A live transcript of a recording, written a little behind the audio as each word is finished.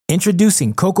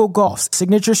Introducing Coco Gauff's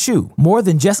signature shoe, more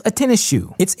than just a tennis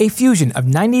shoe. It's a fusion of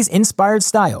 90s-inspired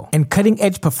style and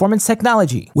cutting-edge performance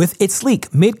technology. With its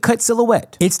sleek mid-cut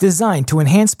silhouette, it's designed to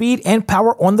enhance speed and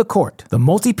power on the court. The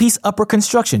multi-piece upper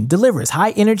construction delivers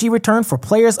high-energy return for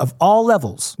players of all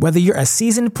levels. Whether you're a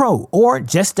seasoned pro or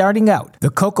just starting out, the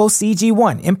Coco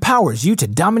CG1 empowers you to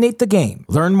dominate the game.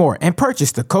 Learn more and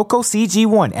purchase the Coco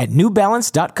CG1 at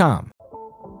NewBalance.com.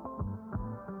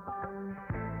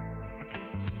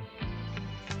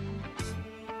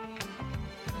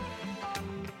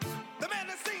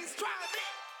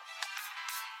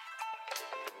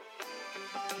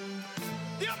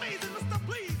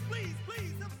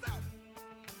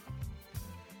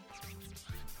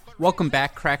 Welcome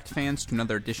back, Cracked fans, to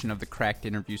another edition of the Cracked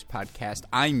Interviews podcast.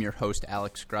 I'm your host,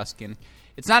 Alex Gruskin.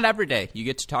 It's not every day you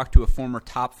get to talk to a former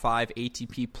top 5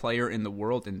 ATP player in the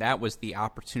world, and that was the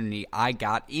opportunity I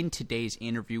got in today's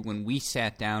interview when we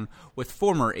sat down with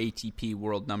former ATP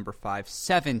world number 5,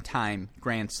 7-time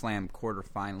Grand Slam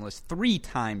quarterfinalist,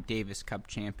 3-time Davis Cup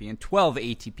champion, 12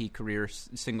 ATP career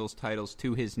singles titles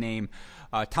to his name,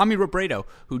 Tommy Robredo,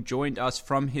 who joined us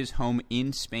from his home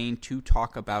in Spain to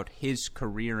talk about his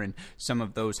career and some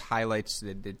of those highlights,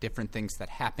 the different things that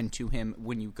happened to him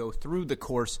when you go through the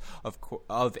course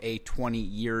of a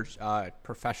 20-year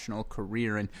professional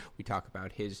career. And we talk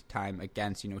about his time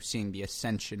against, seeing the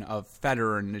ascension of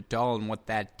Federer and Nadal and what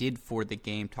that did for the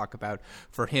game. Talk about,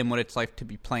 for him, what it's like to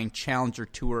be playing Challenger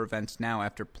Tour events now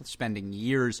after spending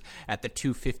years at the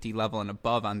 250 level and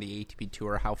above on the ATP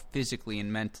Tour, how physically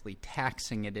and mentally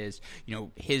taxing it is.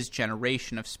 His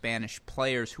generation of Spanish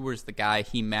players, who was the guy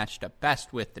he matched up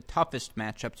best with, the toughest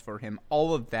matchups for him,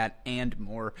 all of that and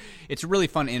more. It's a really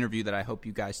fun interview that I hope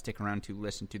you guys stick around to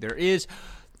listen to. There is,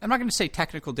 I'm not going to say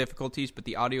technical difficulties, but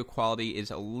the audio quality is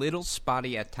a little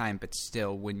spotty at times, but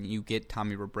still, when you get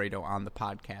Tommy Robredo on the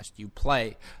podcast, you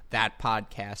play that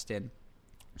podcast in.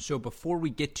 So before we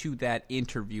get to that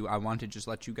interview, I want to just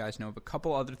let you guys know of a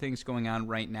couple other things going on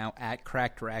right now at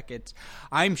Cracked Racquets.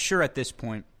 I'm sure at this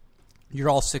point, you're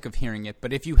all sick of hearing it,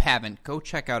 but if you haven't, go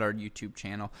check out our YouTube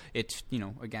channel. It's,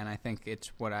 again, I think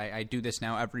it's what I do this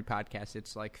now every podcast.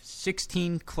 It's like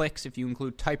 16 clicks if you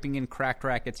include typing in Cracked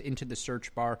Racquets into the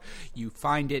search bar. You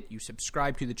find it, you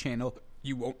subscribe to the channel,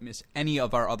 you won't miss any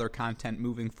of our other content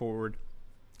moving forward.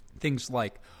 Things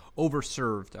like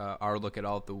Overserved, our look at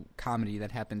all of the comedy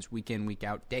that happens week in, week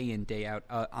out, day in, day out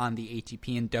on the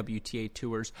ATP and WTA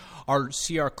tours. Our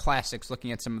CR Classics,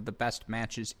 looking at some of the best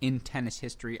matches in tennis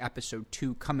history, episode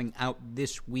 2 coming out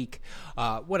this week.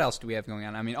 What else do we have going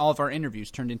on? I mean, all of our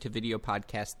interviews turned into video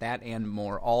podcasts, that and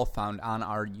more, all found on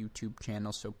our YouTube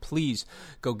channel. So please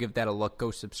go give that a look,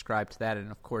 go subscribe to that. And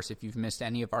of course, if you've missed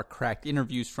any of our Cracked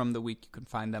interviews from the week, you can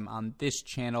find them on this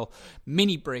channel.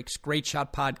 Mini breaks, Great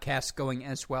Shot podcasts going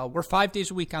as well. We're 5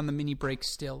 days a week on the mini breaks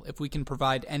still. If we can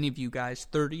provide any of you guys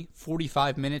 30,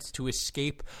 45 minutes to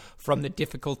escape from the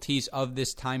difficulties of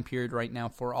this time period right now,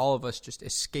 for all of us, just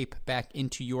escape back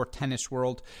into your tennis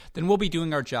world, then we'll be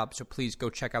doing our job. So please go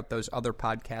check out those other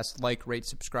podcasts, like, rate,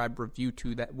 subscribe, review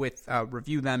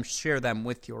them, share them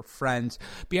with your friends.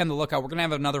 Be on the lookout. We're going to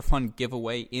have another fun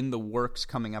giveaway in the works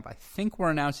coming up. I think we're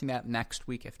announcing that next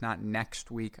week, if not next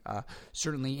week,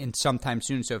 certainly in sometime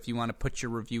soon. So if you want to put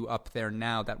your review up there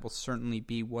now, that will certainly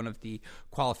be one of the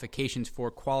qualifications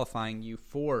for qualifying you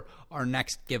for our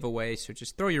next giveaway. So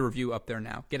just throw your review up there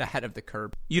now. Get ahead of the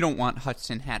curve. You don't want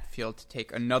Hudson Hatfield to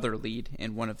take another lead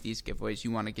in one of these giveaways.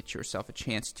 You want to get yourself a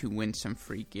chance to win some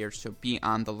free gear. So be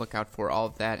on the lookout for all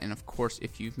of that. And of course,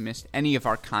 if you've missed any of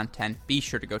our content, be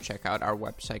sure to go check out our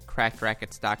website,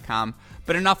 crackedrackets.com.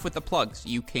 But enough with the plugs.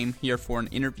 You came here for an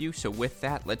interview. So with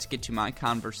that, let's get to my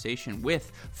conversation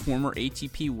with former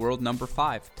ATP world number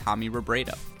 5, Tommy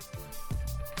Robredo.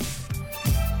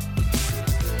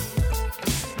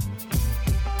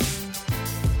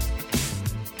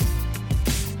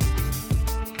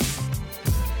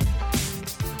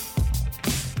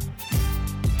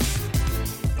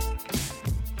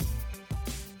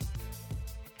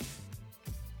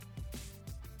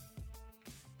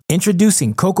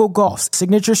 Introducing Coco Gauff's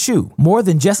signature shoe, more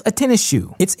than just a tennis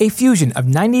shoe. It's a fusion of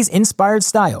 90s-inspired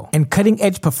style and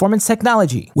cutting-edge performance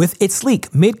technology. With its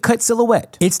sleek mid-cut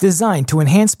silhouette, it's designed to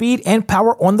enhance speed and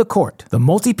power on the court. The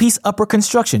multi-piece upper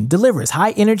construction delivers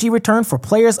high-energy return for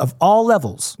players of all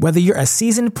levels. Whether you're a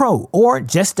seasoned pro or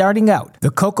just starting out,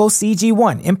 the Coco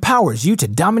CG1 empowers you to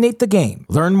dominate the game.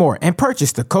 Learn more and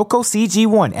purchase the Coco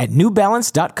CG1 at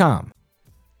NewBalance.com.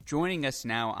 Joining us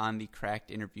now on the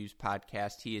Cracked Interviews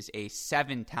podcast, he is a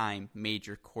 7-time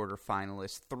major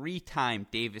quarterfinalist, 3-time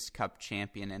Davis Cup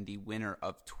champion, and the winner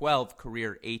of 12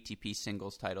 career ATP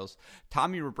singles titles.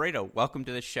 Tommy Robredo, welcome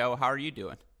to the show. How are you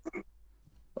doing?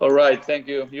 All right, thank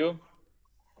you. You?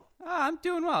 I'm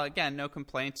doing well. Again, no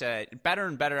complaints. Better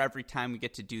and better every time we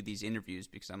get to do these interviews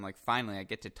because I'm like, finally, I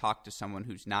get to talk to someone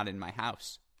who's not in my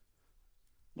house.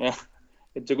 Yeah,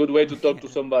 it's a good way to talk to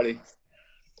somebody.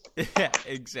 Yeah,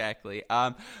 exactly.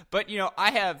 But,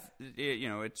 I have,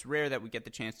 it's rare that we get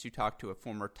the chance to talk to a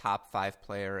former top 5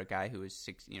 player, a guy who has,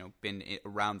 been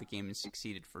around the game and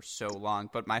succeeded for so long.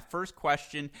 But my first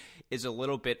question is a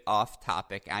little bit off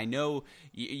topic. I know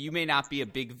you may not be a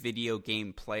big video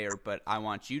game player, but I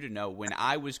want you to know when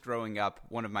I was growing up,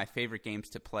 one of my favorite games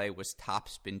to play was Top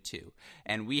Spin 2.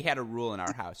 And we had a rule in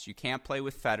our house. You can't play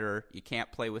with Federer. You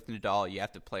can't play with Nadal. You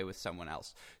have to play with someone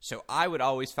else. So I would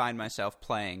always find myself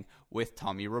playing with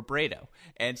Tommy Robredo.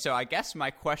 And so I guess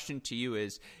my question to you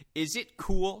is it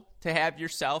cool to have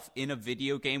yourself in a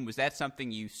video game? Was that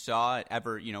something you saw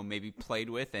ever, maybe played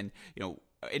with? And,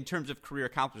 in terms of career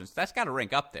accomplishments, that's got to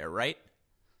rank up there, right?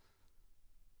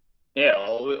 Yeah,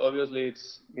 obviously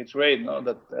it's great, no,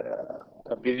 that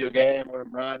a video game or a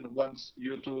brand wants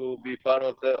you to be part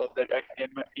of the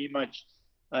image,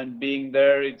 and being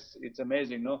there, it's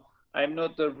amazing, no. I'm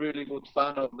not a really good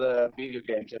fan of the video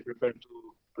games. I prefer to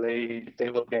play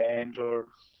table games or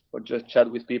just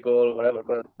chat with people or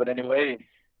whatever. But anyway,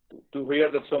 to hear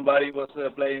that somebody was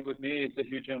playing with me, it's a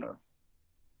huge honor.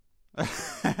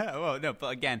 Well, no,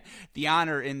 but again, the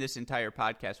honor in this entire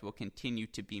podcast will continue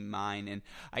to be mine. And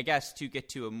I guess to get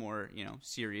to a more,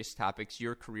 serious topics,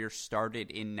 your career started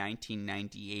in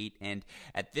 1998. And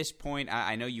at this point,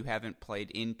 I know you haven't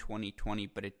played in 2020,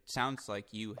 but it sounds like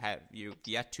you've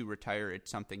yet to retire. It's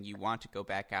something you want to go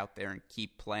back out there and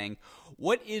keep playing.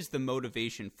 What is the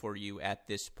motivation for you at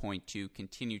this point to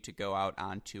continue to go out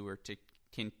on tour, to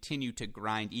continue to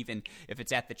grind, even if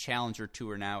it's at the Challenger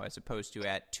Tour now as opposed to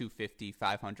at 250,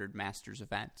 500 Masters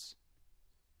events?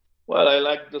 Well, I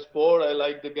like the sport, I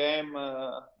like the game,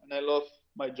 and I love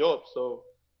my job. So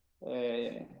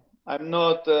I'm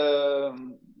not,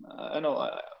 I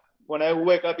know, when I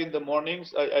wake up in the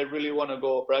mornings, I really want to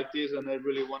go practice, and I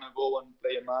really want to go and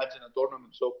play a match in a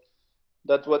tournament. So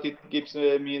that's what it gives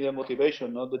me the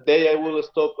motivation. No? The day I will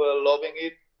stop loving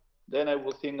it, then I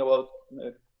will think about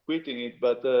quitting it.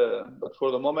 But for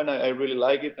the moment, I really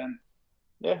like it, and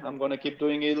yeah, I'm gonna keep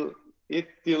doing it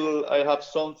till I have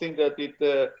something that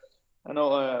it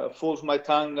fills my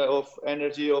tank of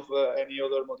energy of any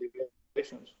other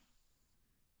motivations.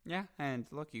 Yeah, and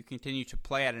look, you continue to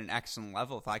play at an excellent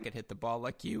level. If I could hit the ball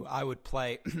like you, I would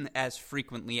play as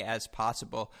frequently as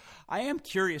possible. I am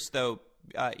curious, though,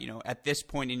 at this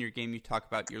point in your game, you talk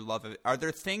about your love of it. Are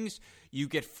there things you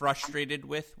get frustrated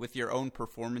with your own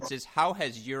performances? How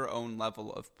has your own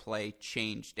level of play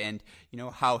changed? And,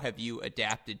 how have you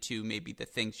adapted to maybe the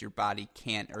things your body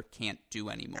can't or can't do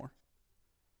anymore?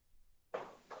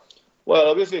 Well,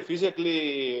 obviously,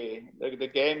 physically, the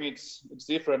game it's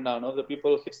different now. No, the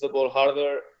people hits the ball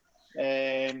harder,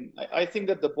 and I think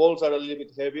that the balls are a little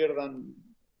bit heavier than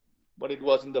what it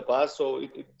was in the past, so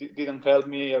it didn't help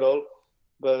me at all.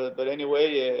 But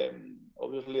anyway,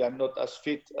 obviously, I'm not as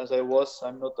fit as I was.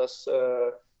 I'm not as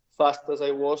fast as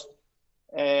I was,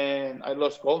 and I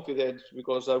lost confidence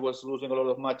because I was losing a lot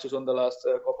of matches on the last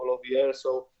couple of years.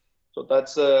 So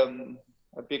that's a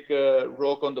big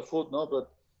rock on the foot, no,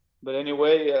 But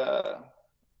anyway,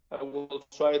 I will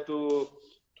try to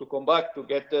come back to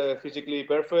get physically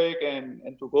perfect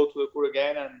and to go to the tour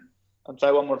again and try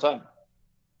one more time.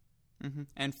 Mm-hmm.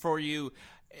 And for you,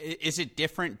 is it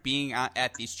different being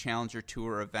at these Challenger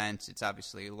Tour events? It's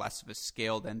obviously less of a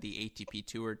scale than the ATP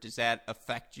Tour. Does that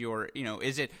affect your,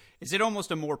 is it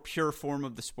almost a more pure form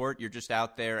of the sport? You're just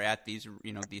out there at these,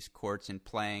 these courts and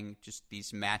playing just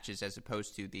these matches as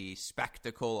opposed to the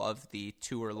spectacle of the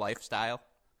tour lifestyle?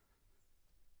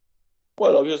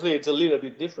 Well, obviously, it's a little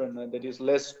bit different. There is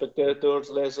less spectators,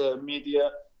 less media,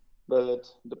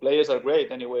 but the players are great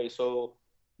anyway. So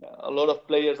a lot of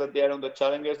players that they are on the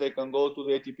Challengers, they can go to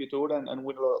the ATP Tour and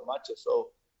win a lot of matches. So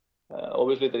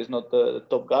obviously, there is not the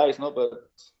top guys, no,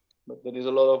 but there is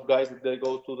a lot of guys that they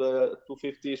go to the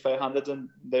 250s, 500s, and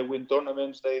they win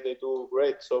tournaments. They do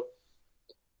great. So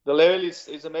the level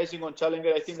is amazing on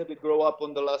Challenger. I think that it grew up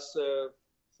on the last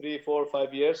 3, 4,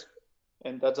 5 years.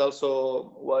 And that's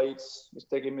also why it's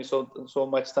taking me so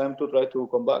much time to try to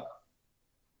come back.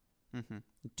 Mm-hmm.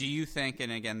 Do you think,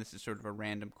 and again, this is sort of a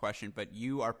random question, but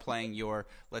you are playing your,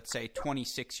 let's say,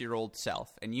 26-year-old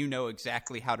self, and you know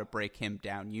exactly how to break him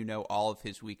down. You know all of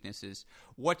his weaknesses.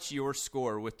 What's your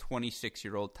score with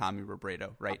 26-year-old Tommy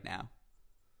Robredo right now?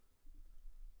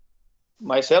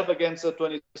 Myself against a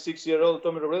 26-year-old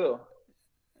Tommy Robredo.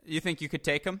 You think you could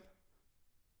take him?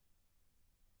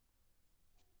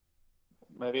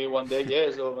 Maybe one day,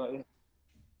 yes.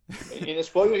 in a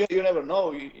sport, you never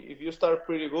know. If you start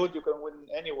pretty good, you can win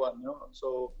anyone, you know.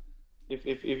 So if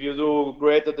you do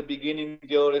great at the beginning,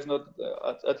 the other is not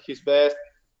at his best.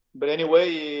 But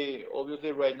anyway,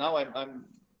 obviously, right now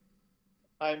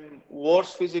I'm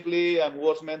worse physically, I'm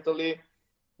worse mentally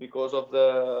because of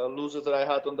the losses that I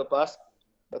had on the past.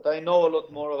 But I know a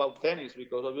lot more about tennis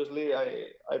because obviously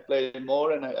I play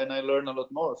more and I learn a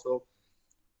lot more. So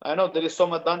I know there is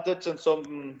some advantage and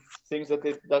some things that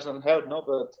it doesn't help, no.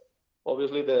 But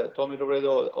obviously the Tommy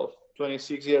Robredo of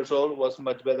 26 years old was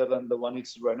much better than the one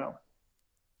it's right now.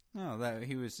 No,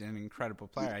 he was an incredible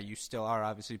player. You still are,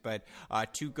 obviously. But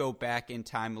to go back in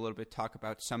time a little bit, talk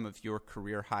about some of your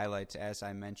career highlights. As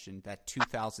I mentioned, that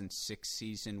 2006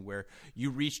 season where you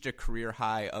reached a career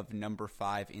high of number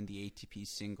 5 in the ATP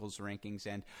singles rankings.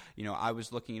 And, you know, I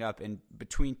was looking it up. And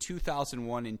between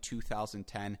 2001 and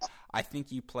 2010, I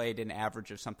think you played an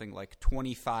average of something like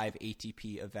 25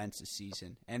 ATP events a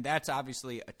season. And that's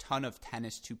obviously a ton of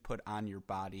tennis to put on your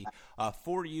body.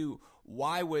 For you,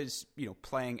 why was, you know,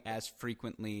 playing as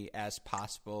frequently as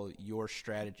possible your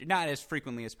strategy? Not as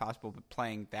frequently as possible, but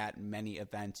playing that many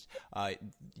events,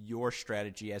 your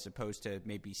strategy, as opposed to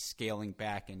maybe scaling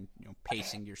back and, you know,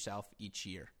 pacing yourself each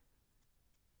year?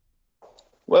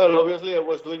 Well, obviously, I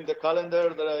was doing the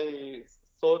calendar that I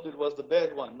thought it was the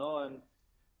best one, no?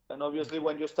 And obviously,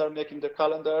 when you start making the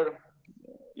calendar,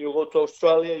 you go to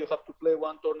Australia, you have to play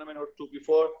one tournament or two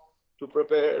before to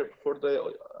prepare for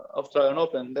the Australian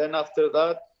Open. Then after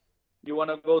that, you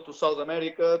want to go to South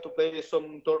America to play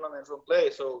some tournaments on play.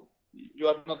 So you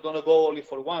are not going to go only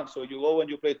for one. So you go and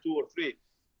you play 2 or 3.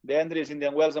 The entry is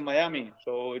Indian Wells and Miami.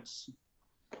 So it's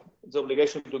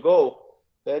obligation to go.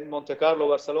 Then Monte Carlo,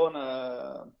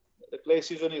 Barcelona. The clay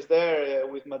season is there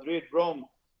with Madrid, Rome,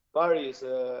 Paris,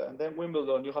 and then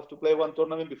Wimbledon. You have to play one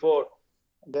tournament before.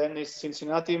 And then it's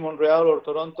Cincinnati, Montreal, or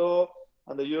Toronto,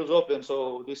 and the US Open.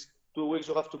 So these 2 weeks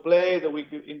you have to play. The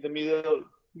week in the middle,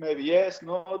 maybe yes,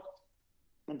 not.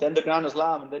 And then the Grand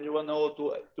Slam, and then you want to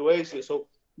go to Asia. So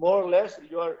more or less,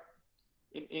 you are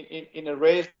in a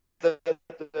race that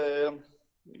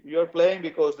you are playing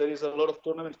because there is a lot of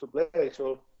tournaments to play.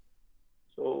 So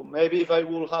maybe if I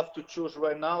will have to choose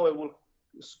right now, I will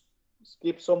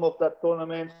skip some of that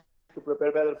tournament to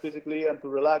prepare better physically and to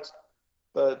relax.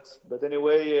 But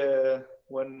anyway,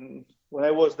 when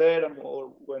I was there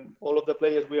or when all of the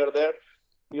players we are there,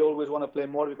 we always want to play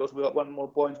more because we want more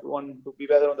points. We want to be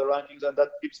better on the rankings, and that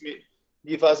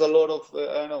give us a lot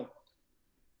of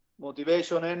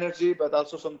motivation, energy. But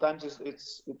also sometimes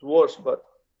it's worse. But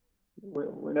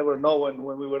we never know when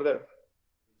we were there.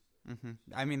 Mm-hmm.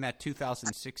 I mean, that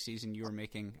 2006 season, you were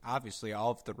making, obviously,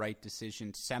 all of the right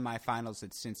decisions. Semifinals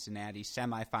at Cincinnati,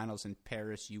 semifinals in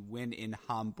Paris. You win in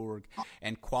Hamburg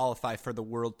and qualify for the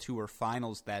World Tour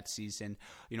Finals that season.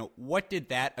 You know, what did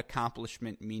that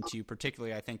accomplishment mean to you?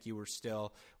 Particularly, I think you were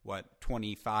still,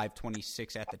 25,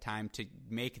 26 at the time. To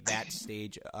make that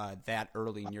stage that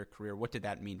early in your career, what did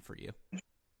that mean for you?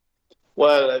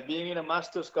 Well, being in a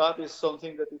Masters Cup is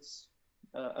something that is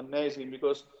amazing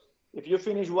because if you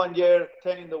finish 1 year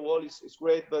 10 in the world, it's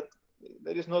great, but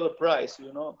there is not a prize,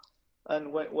 you know.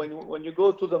 And when you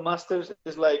go to the Masters,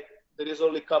 it's like there is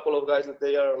only a couple of guys that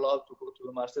they are allowed to go to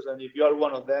the Masters, and if you are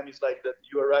one of them, it's like that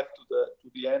you arrive to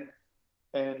the end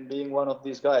and being one of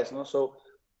these guys, no. So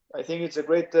I think it's a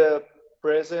great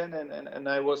present, and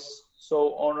I was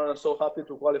so honored and so happy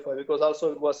to qualify because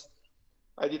also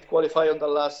I did qualify on the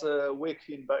last week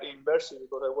in Bercy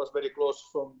because I was very close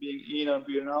from being in and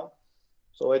being out.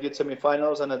 So I did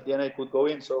semifinals, and at the end I could go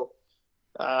in. So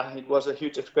it was a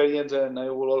huge experience, and I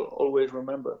will always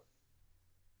remember.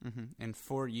 Mm-hmm. And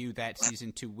for you that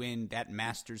season to win that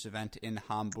Masters event in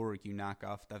Hamburg, you knock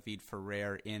off David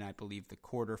Ferrer in, I believe, the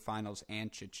quarterfinals,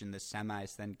 Ancic in the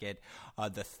semis, then get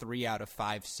the 3 out of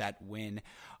 5 set win.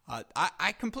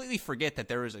 I completely forget that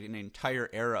there was an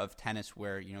entire era of tennis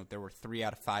where, you know, there were 3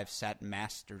 out of 5 set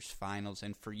Masters finals,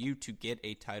 and for you to get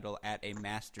a title at a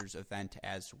Masters event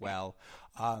as well,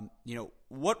 you know,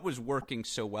 what was working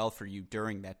so well for you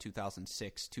during that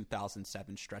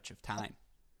 2006-2007 stretch of time?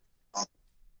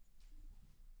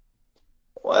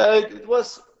 Well, it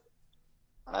was,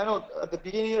 I don't know, at the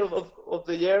beginning of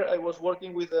the year, I was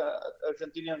working with an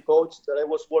Argentinian coach that I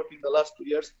was working the last 2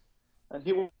 years, and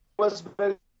he was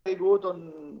very good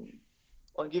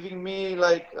on giving me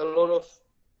like a lot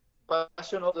of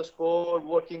passion of the sport,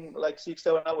 working like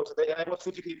 6-7 hours a day, and I was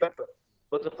physically better.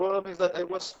 But the problem is that I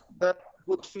was that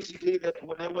good physically that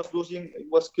when I was losing, I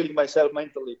was killing myself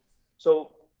mentally.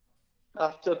 So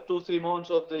after 2-3 months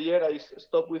of the year, I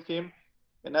stopped with him.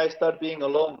 And I started being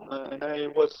alone, and I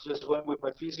was just going with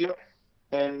my physio.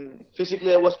 And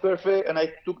physically, I was perfect, and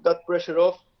I took that pressure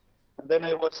off. and then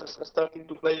I was starting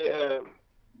to play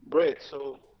bridge.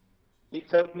 So it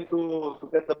helped me to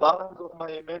get the balance of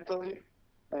my mentally.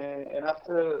 And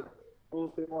after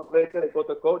 2-3 months later, I got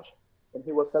a coach, and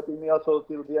he was helping me also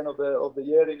till the end of the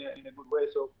year in a good way.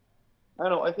 So I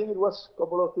don't know. I think it was a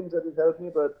couple of things that it helped me,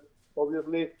 but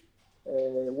obviously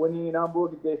winning in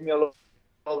Hamburg, it gave me a lot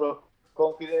of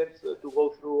confidence to go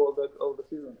through all the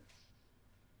season.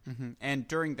 Mm-hmm. And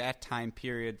during that time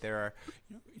period,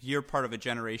 you're part of a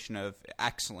generation of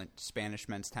excellent Spanish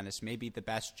men's tennis, maybe the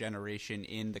best generation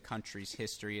in the country's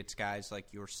history. It's guys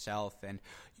like yourself and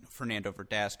Fernando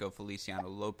Verdasco, Feliciano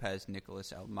Lopez,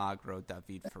 Nicolas Almagro,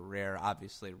 David Ferrer,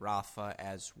 obviously Rafa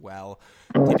as well.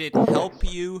 Did it help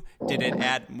you? Did it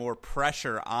add more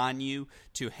pressure on you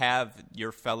to have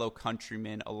your fellow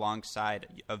countrymen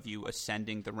alongside of you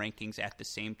ascending the rankings at the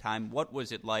same time? What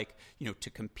was it like, to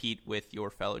compete with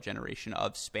your fellow generation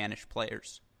of Spanish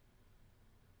players?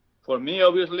 For me,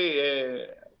 obviously,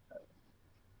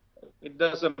 it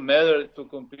doesn't matter to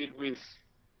compete with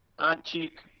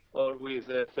Anchik or with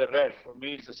Ferrer. For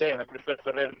me, it's the same. I prefer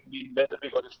Ferrer being better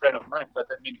because he's a friend of mine. But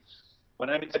I mean, when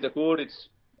I'm inside the court, it's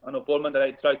an opponent that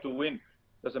I try to win.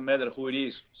 Doesn't matter who it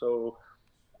is. So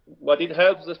what it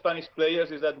helps the Spanish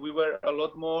players is that we were a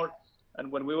lot more,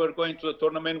 and when we were going to the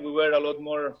tournament, we were a lot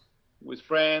more with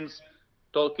friends,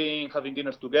 talking, having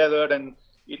dinners together, and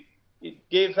it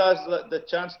gave us the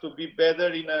chance to be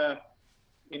better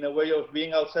in a way of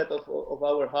being outside of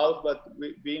our house, but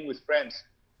being with friends,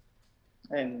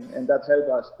 and that helped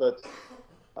us. But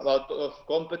about of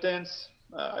competence,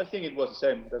 I think it was the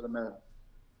same. It doesn't matter.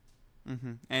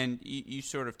 Mm-hmm. And you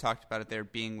sort of talked about it there,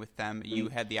 being with them. You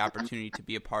had the opportunity to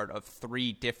be a part of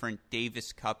 3 different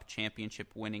Davis Cup championship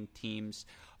winning teams.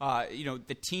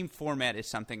 The team format is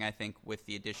something I think with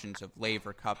the additions of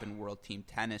Laver Cup and World Team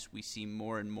Tennis we see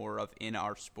more and more of in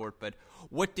our sport. But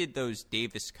what did those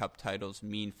Davis Cup titles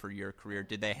mean for your career?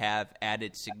 Did they have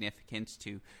added significance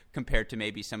compared to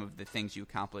maybe some of the things you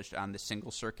accomplished on the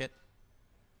single circuit?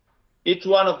 Each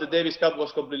one of the Davis Cup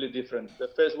was completely different. The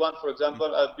first one, for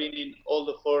example, I've been in all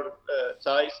the 4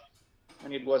 ties,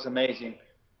 and it was amazing.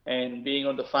 And being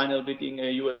on the final, beating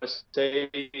USA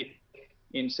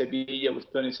in Sevilla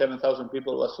with 27,000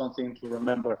 people was something to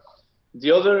remember. The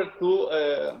other 2,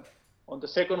 on the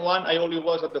second one, I only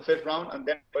was at the first round, and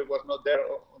then I was not there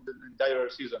on the entire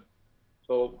season.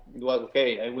 So it was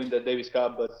okay. I win the Davis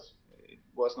Cup, but it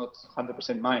was not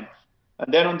 100% mine.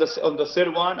 And then on the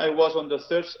third one, I was on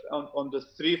the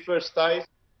 3 first ties,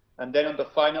 and then on the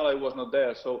final, I was not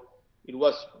there. So it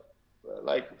was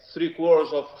like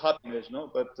 3/4 of happiness, no?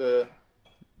 But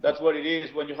that's what it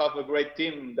is when you have a great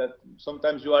team. That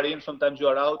sometimes you are in, sometimes you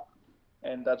are out,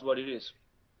 and that's what it is.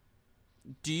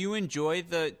 Do you enjoy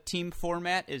the team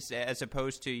format as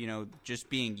opposed to just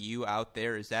being you out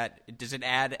there? Does it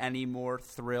add any more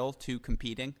thrill to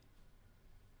competing?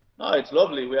 No, it's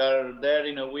lovely. We are there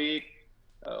in a week.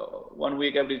 1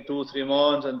 week every 2-3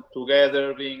 months, and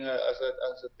together being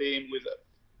as a team with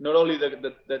not only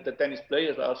the tennis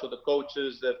players, but also the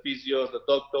coaches, the physios, the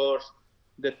doctors,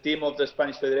 the team of the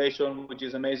Spanish Federation, which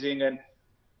is amazing. And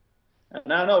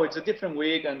I know it's a different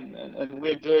week, and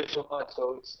we enjoy it so much.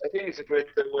 So I think it's a great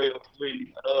way of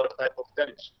doing another type of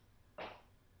tennis.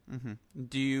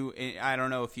 Mm-hmm. I don't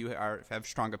know if you have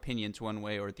strong opinions one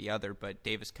way or the other, but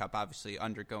Davis Cup obviously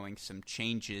undergoing some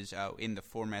changes in the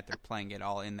format they're playing it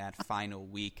all in that final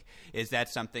week. Is that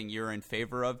something you're in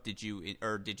favor of? Did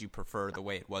you prefer the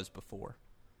way it was before?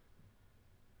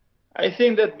 I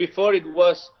think that before it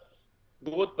was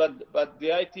good, but the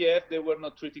ITF, they were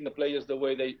not treating the players the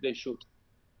way they should,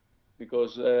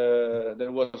 because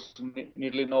there was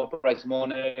nearly no prize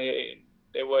money.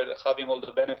 They were having all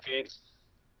the benefits.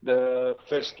 The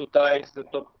first 2 ties, the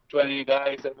top 20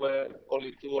 guys, that were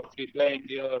only 2 or 3 playing,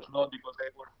 the others not, because they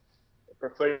were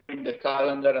preferring the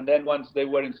calendar. And then once they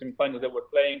were in semifinals, they were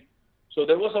playing. So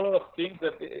there was a lot of things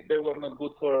that they were not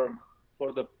good for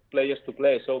the players to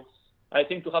play. So I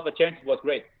think to have a change was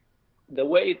great. The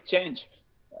way it changed,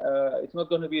 it's not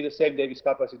going to be the same Davis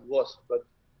Cup as it was, but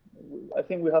I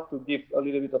think we have to give a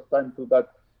little bit of time to that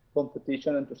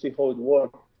competition and to see how it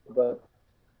works. But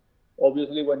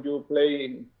obviously, when you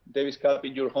play Davis Cup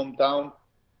in your hometown,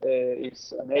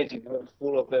 it's amazing. It's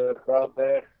full of the crowd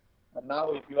there. And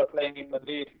now, if you are playing in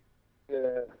Madrid,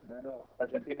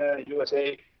 Argentina,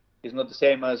 USA, is not the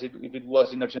same as if it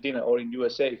was in Argentina or in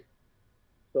USA.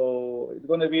 So it's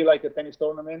going to be like a tennis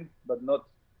tournament, but not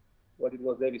what it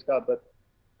was Davis Cup. But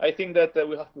I think that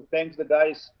we have to thank the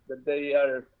guys that they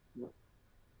are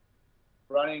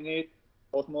running it,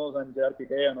 Osmos and Gerard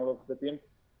Piqué and all of the team.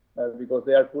 Because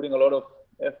they are putting a lot of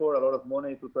effort, a lot of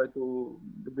money to try to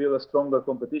build a stronger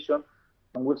competition.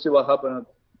 and we'll see what happens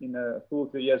in a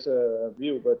 2-3 years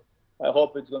view. But I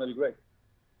hope it's going to be great.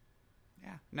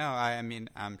 Yeah, no, I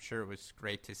mean, I'm sure it was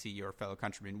great to see your fellow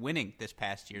countrymen winning this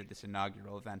past year, this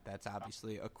inaugural event. That's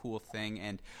obviously a cool thing.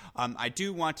 And I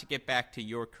do want to get back to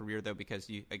your career, though, because,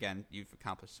 you've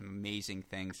accomplished some amazing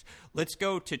things. Let's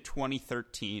go to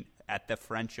 2013 at the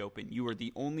French Open. You were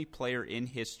the only player in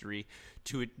history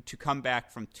to come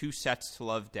back from 2 sets to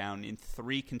love down in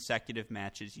 3 consecutive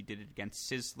matches. You did it against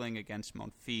Sisling, against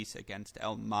Monfils, against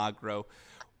El Magro.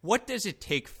 What does it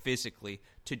take physically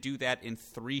to do that in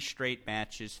 3 straight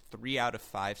matches, 3 out of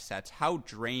 5 sets? How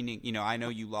draining? I know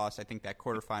you lost, I think, that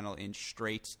quarterfinal in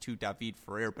straights to David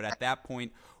Ferrer, but at that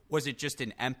point, was it just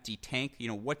an empty tank?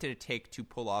 What did it take to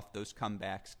pull off those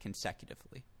comebacks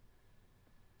consecutively?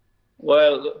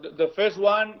 Well, the first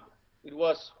one, it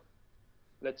was,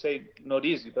 let's say, not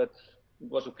easy, but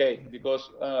it was okay because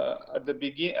at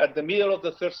the middle of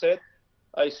the third set,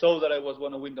 I saw that I was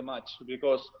going to win the match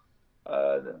because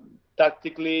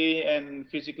tactically and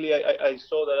physically, I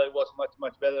saw that I was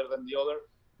much better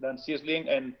than Sisling,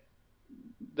 and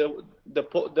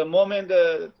the moment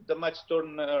the match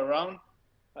turned around,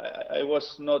 I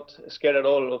was not scared at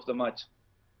all of the match.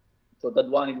 So that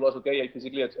one, it was okay. I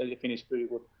finished pretty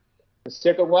good. The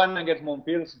second one against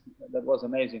Monfils, that was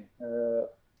amazing. I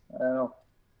don't know,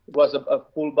 it was a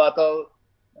full battle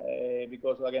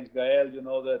because against Gael, you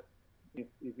know that if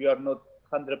you are not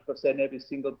 100% every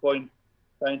single point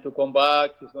trying to come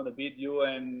back, he's going to beat you.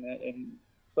 And in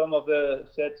some of the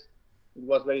sets, it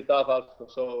was very tough also.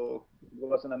 So it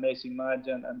was an amazing match,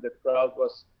 and the crowd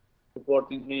was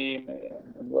supporting him.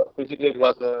 And physically, it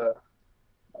was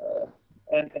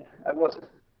and I was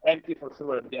empty for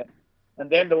sure at the end. And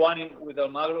then the one with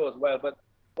Almagro as well. But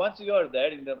once you are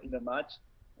there in the match,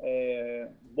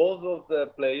 both of the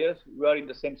players were in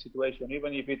the same situation,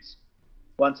 even if it's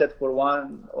 1 set for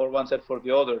one or 1 set for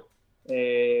the other.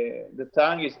 The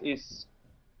tank is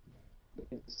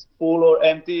full or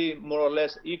empty, more or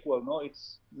less equal. No,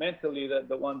 it's mentally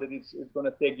the one that is going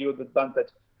to take you the advantage.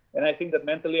 And I think that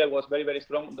mentally I was very, very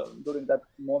strong during that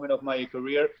moment of my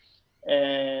career.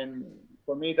 And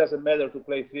for me, it doesn't matter to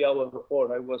play 3 hours or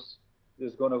 4. I was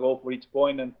just going to go for each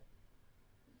point. And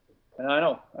I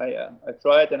know I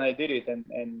tried and I did it.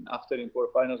 And after in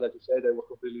quarterfinals, as you said, I was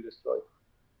completely destroyed.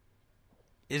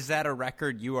 Is that a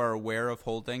record you are aware of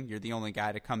holding? You're the only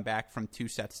guy to come back from 2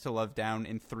 sets to love down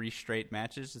in 3 straight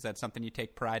matches. Is that something you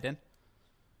take pride in?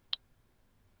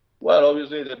 Well,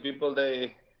 obviously the people,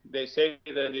 they say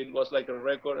that it was like a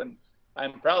record, and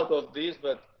I'm proud of this,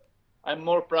 but I'm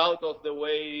more proud of the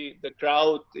way the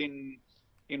crowd in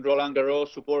Roland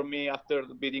Garros support me after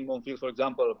beating Monfils, for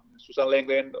example. Susan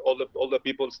Lenglen, all the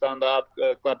people stand up,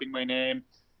 clapping my name.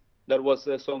 That was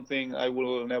something I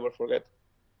will never forget.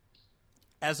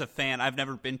 As a fan, I've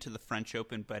never been to the French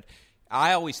Open, but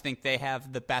I always think they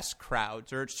have the best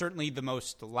crowds, or certainly the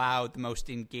most loud, the most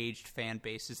engaged fan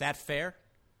base. Is that fair?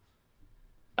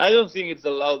 I don't think it's the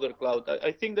louder crowd.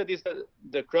 I think that is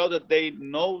the crowd that they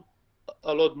know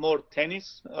a lot more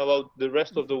tennis about the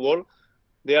rest of the world.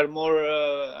 They are more,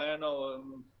 I don't know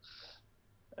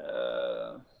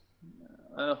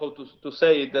how to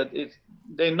say it, that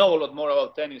they know a lot more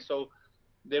about tennis, so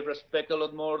they respect a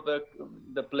lot more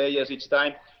the players each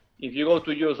time. If you go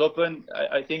to US Open,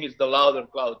 I think it's the louder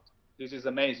crowd. This is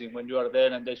amazing when you are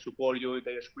there and they support you,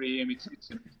 they scream.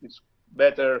 It's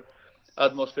better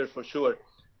atmosphere for sure.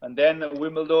 And then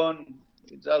Wimbledon,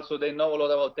 it's also, they know a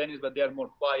lot about tennis, but they are more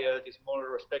quiet. It's more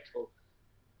respectful.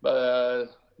 But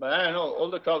I don't know. All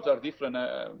the crowds are different.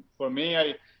 For me,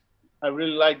 I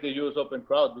really like the US Open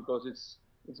crowd because it's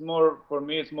more, for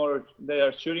me, it's more, they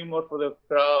are cheering more for the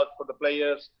crowd, for the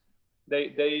players.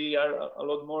 They are a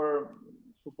lot more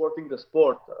supporting the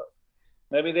sport.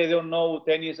 Maybe they don't know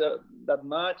tennis that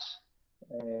much,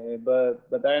 but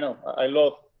I don't know. I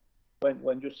love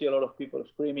when you see a lot of people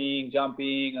screaming,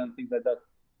 jumping, and things like that.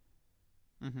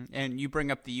 Mm-hmm. And you bring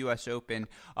up the U.S. Open,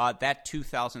 that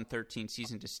 2013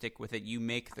 season, to stick with it, you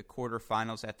make the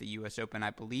quarterfinals at the U.S. Open. I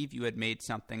believe you had made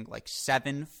something like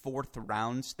 7 fourth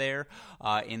rounds there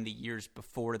in the years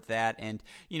before that. And,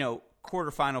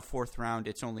 quarterfinal, fourth round,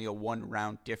 it's only a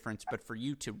 1-round difference. But for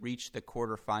you to reach the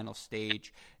quarterfinal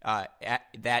stage at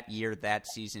that year, that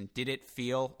season, did it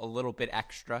feel a little bit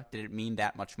extra? Did it mean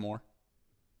that much more?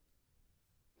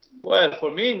 Well, for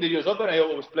me in the US Open, I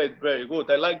always played very good.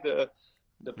 I like the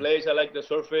place, I like the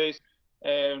surface,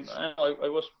 and I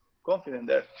was confident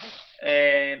there.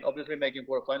 And obviously making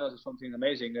quarterfinals is something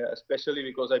amazing, especially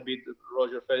because I beat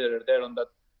Roger Federer there on that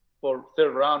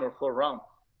third round or fourth round.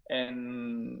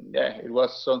 And yeah, it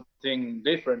was something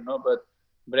different, no? But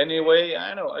anyway,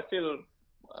 I know, I feel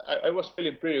I was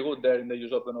feeling pretty good there in the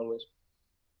US Open always.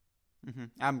 Mm-hmm.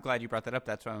 I'm glad you brought that up.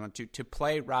 That's what I want to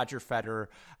play Roger Federer.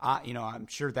 I'm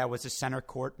sure that was a center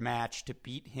court match to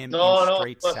beat him in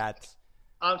straight sets.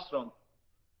 Armstrong.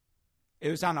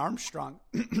 It was on Armstrong.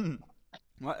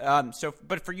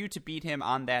 But for you to beat him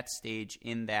on that stage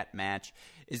in that match,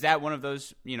 is that one of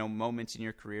those moments in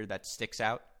your career that sticks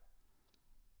out?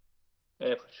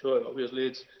 Yeah, for sure. Obviously,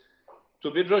 it's to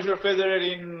beat Roger Federer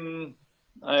in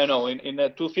a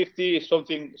 250 is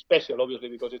something special. Obviously,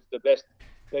 because it's the best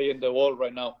player in the world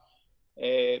right now.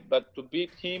 But to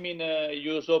beat him in a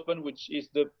US Open, which is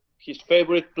his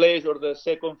favorite place or the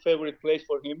second favorite place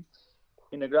for him,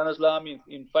 in a Grand Slam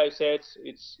in 5 sets,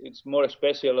 it's more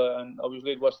special. And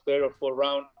obviously, it was third or fourth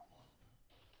round.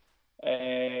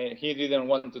 He didn't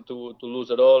want to lose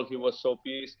at all. He was so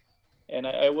pissed, and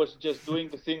I was just doing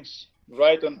the things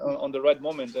right on the right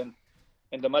moment, and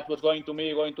the match was going to me,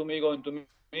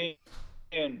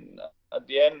 and at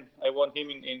the end, I won him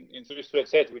in 3 straight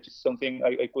sets, which is something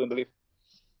I couldn't believe.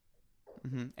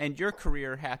 Mm-hmm. And your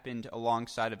career happened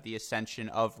alongside of the ascension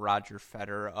of Roger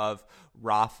Federer, of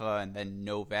Rafa, and then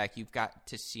Novak. You've got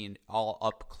to see it all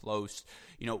up close.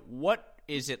 What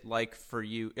is it like for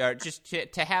you just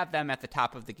to have them at the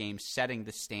top of the game, setting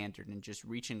the standard and just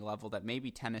reaching a level that maybe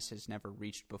tennis has never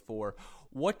reached before?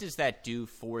 What does that do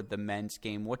for the men's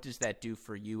game? What does that do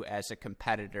for you as a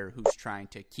competitor who's trying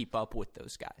to keep up with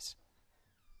those guys?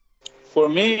 For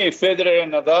me, Federer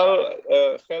and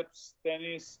Nadal helped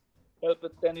tennis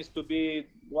to be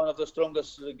one of the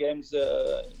strongest games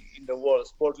in the world,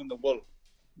 sports in the world,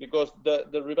 because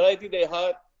the rivalry they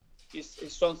had is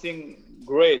something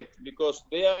great, because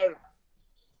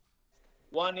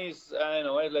one is,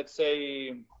 let's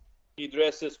say he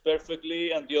dresses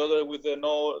perfectly, and the other with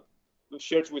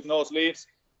shirts with no sleeves,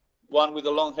 one with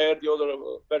the long hair, the other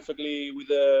perfectly with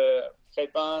a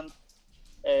headband,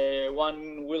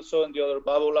 one Wilson, the other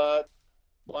Babolat.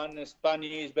 One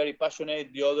Spanish, very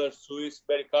passionate. The other Swiss,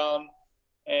 very calm.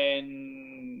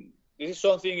 And this is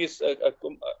something is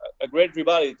a great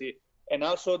rivalry. And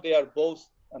also they are both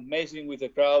amazing with the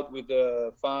crowd, with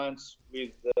the fans, with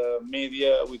the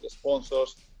media, with the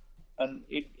sponsors. And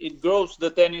it grows the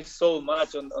tennis so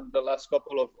much on the last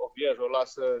couple of years or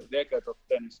last decade of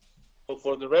tennis. So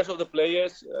for the rest of the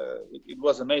players, it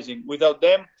was amazing. Without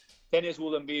them, tennis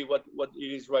wouldn't be what it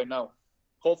is right now.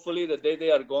 Hopefully the day they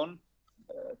are gone,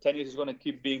 tennis is going to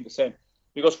keep being the same,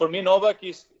 because for me Novak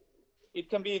it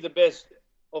can be the best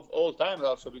of all time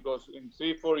also, because in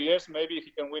 3-4 years maybe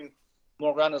he can win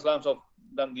more Grand Slams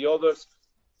than the others,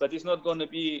 but it's not going to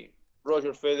be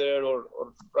Roger Federer or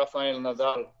Rafael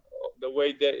Nadal the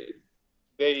way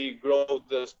they grow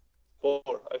the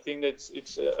sport. I think it's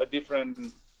a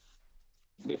different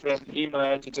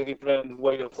image, it's a different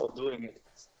way of doing it.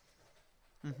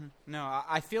 Mm-hmm. No,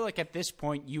 I feel like at this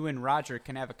point you and Roger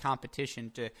can have a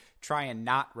competition to try and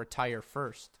not retire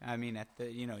first. I mean,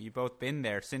 you've both been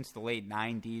there since the late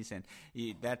 '90s, and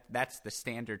that's the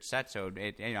standard set. So,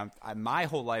 my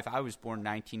whole life, I was born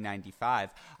 1995.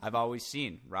 I've always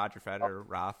seen Roger Federer,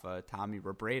 Rafa, Tommy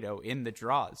Robredo in the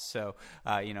draws. So,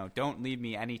 don't leave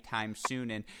me anytime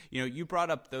soon. And you brought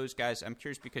up those guys. I'm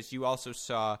curious because you also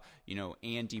saw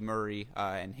Andy Murray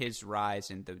and his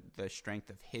rise and the strength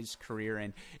of his career,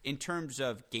 and in terms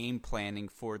of game planning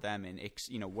for them and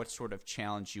what sort of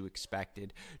challenge you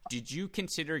expected, did you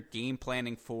consider game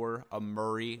planning for a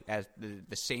Murray as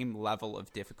the same level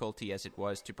of difficulty as it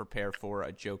was to prepare for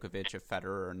a Djokovic, a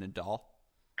Federer, or Nadal?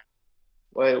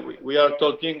 Well, we are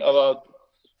talking about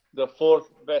the 4th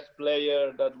best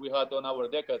player that we had on our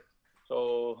decade,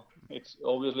 so it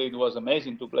was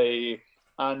amazing to play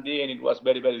Andy, and it was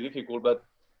very, very difficult, but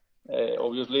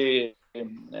obviously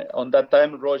on that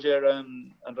time Roger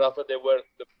and Rafa, they were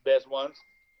the best ones,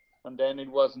 and then it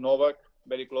was Novak,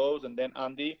 very close, and then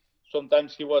Andy.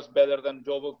 Sometimes he was better than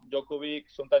Djokovic,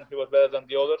 sometimes he was better than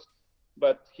the others,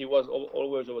 but he was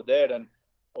always over there. And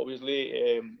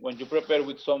obviously when you prepare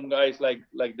with some guys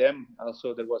like them,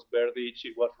 also there was Berdych,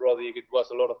 it was Roddick, it was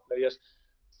a lot of players,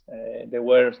 they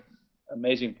were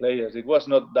amazing players. It was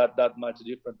not that much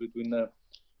different between the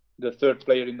 3rd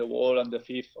player in the world and the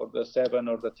 5th or the 7th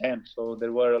or the 10th. So they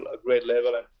were a great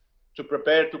level, and to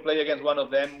prepare to play against one of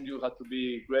them, you had to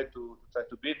be great to try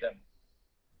to beat them.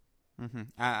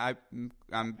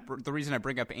 The reason I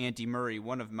bring up Andy Murray,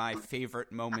 one of my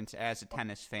favorite moments as a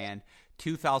tennis fan,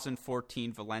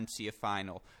 2014 Valencia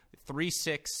final.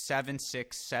 3-6,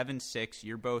 7-6, 7-6.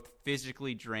 You're both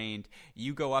physically drained.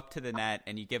 You go up to the net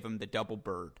and you give him the double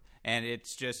bird. And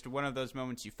it's just one of those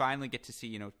moments you finally get to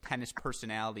see, tennis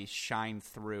personalities shine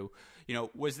through.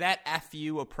 Was that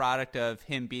FU a product of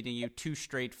him beating you 2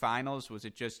 straight finals? Was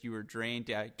it just you were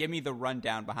drained? Give me the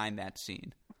rundown behind that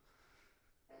scene.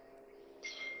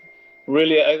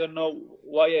 Really, I don't know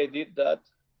why I did that.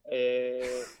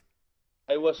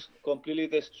 I was completely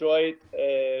destroyed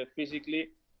physically.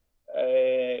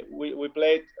 We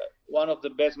played one of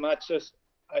the best matches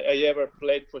I ever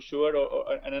played for sure,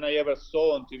 and I ever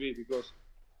saw on TV, because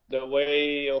the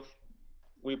way of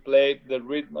we played, the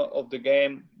rhythm of the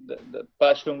game, the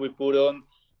passion we put on,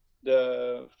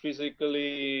 the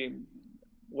physically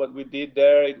what we did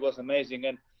there, it was amazing.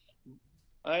 And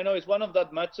I know it's one of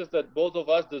that matches that both of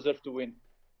us deserve to win.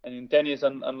 And in tennis,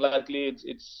 unlikely,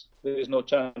 there is no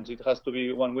chance. It has to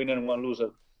be one winner and one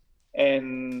loser.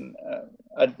 And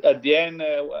at the end,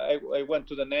 I went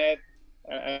to the net.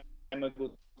 I'm a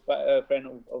good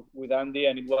friend with Andy,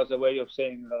 and it was a way of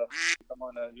saying, "Come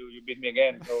on, you beat me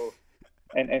again." So,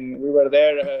 and we were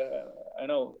there. I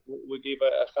know we gave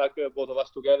a hug, both of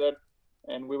us together,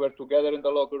 and we were together in the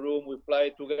locker room. We fly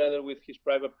together with his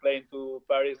private plane to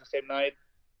Paris the same night,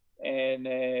 and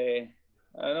I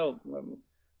know.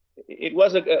 It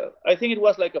was I think it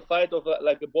was like a fight of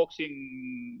like a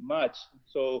boxing match.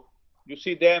 So you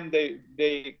see them,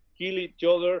 they kill each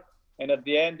other, and at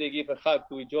the end they give a hug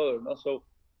to each other. No? So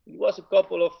it was a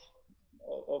couple of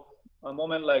a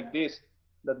moment like this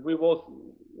that we both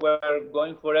were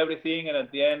going for everything, and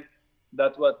at the end,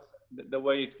 that's what the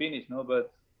way it finished. No,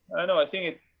 but I know I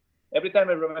think every time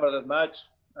I remember that match,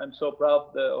 I'm so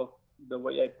proud of the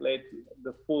way I played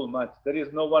the full match. There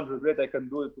is no one regret. I can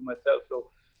do it to myself.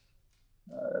 So.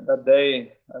 That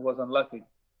day, I was unlucky.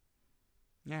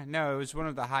 Yeah, no, it was one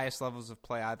of the highest levels of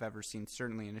play I've ever seen,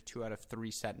 certainly in a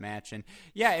 2-out-of-3 set match. And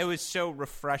yeah, it was so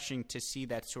refreshing to see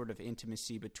that sort of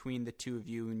intimacy between the two of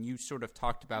you. And you sort of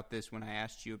talked about this when I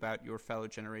asked you about your fellow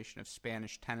generation of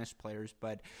Spanish tennis players.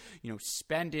 But,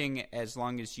 spending as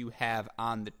long as you have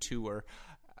on the tour,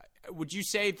 would you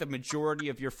say the majority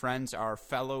of your friends are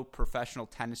fellow professional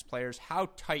tennis players? How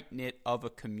tight-knit of a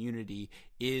community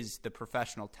is the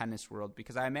professional tennis world?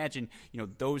 Because I imagine,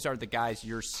 those are the guys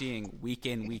you're seeing week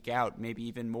in, week out, maybe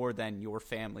even more than your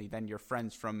family, than your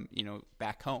friends from,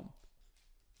 back home.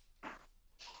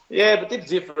 Yeah, but it's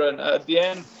different. At the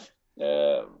end,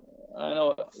 I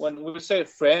know when we say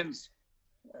friends,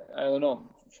 I don't know.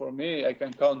 For me, I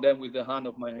can count them with one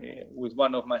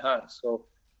of my hands. So.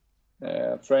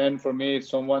 Friend for me is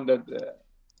someone that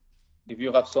if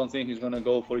you have something, he's going to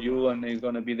go for you and he's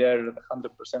going to be there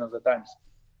 100% of the times.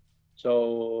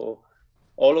 So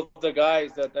all of the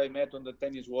guys that I met on the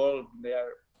tennis world, they are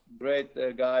great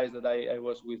guys that I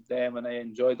was with them, and I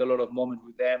enjoyed a lot of moments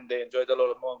with them. They enjoyed a lot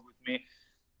of moments with me,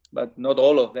 but not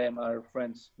all of them are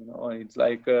friends. It's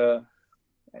like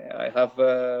I have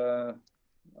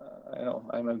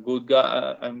I'm a good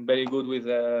guy. I'm very good with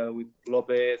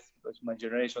Lopez. That's my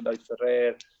generation. David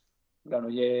Ferrer,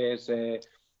 Granollers,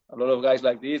 a lot of guys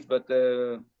like this. But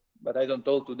I don't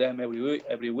talk to them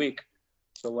every week.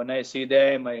 So when I see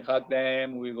them, I hug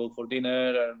them. We go for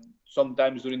dinner. And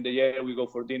sometimes during the year we go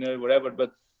for dinner, whatever.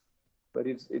 But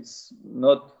it's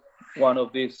not one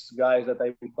of these guys that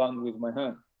I will count with my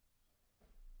hand.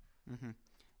 Mm-hmm.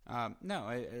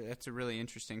 No, that's a really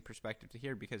interesting perspective to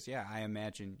hear because, yeah, I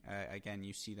imagine, again,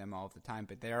 you see them all the time,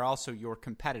 but they are also your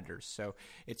competitors. So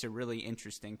it's a really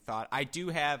interesting thought. I do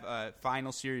have a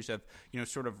final series of,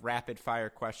 sort of rapid fire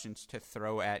questions to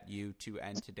throw at you to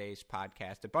end today's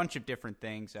podcast. A bunch of different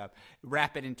things.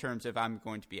 Rapid in terms of I'm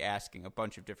going to be asking a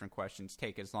bunch of different questions.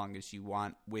 Take as long as you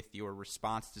want with your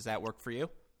response. Does that work for you?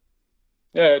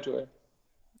 Yeah, do it.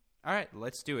 All right,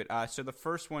 let's do it. So the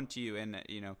first one to you, and,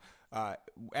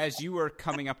 as you were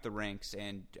coming up the ranks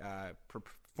and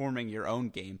performing your own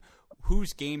game,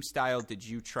 whose game style did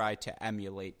you try to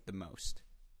emulate the most?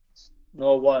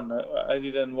 No one. I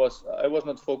was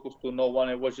not focused to no one.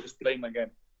 I was just playing my game.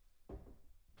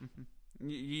 Mm-hmm.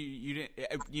 You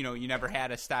didn't, you never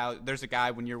had a style. There's a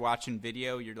guy when you're watching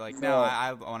video, you're like, no,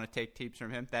 I want to take tips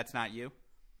from him. That's not you?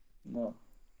 No.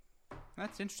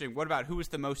 That's interesting. What about who was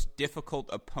the most difficult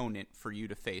opponent for you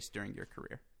to face during your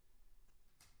career?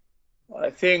 I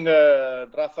think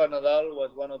Rafa Nadal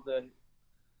was one of the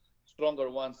stronger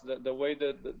ones. The way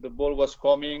the ball was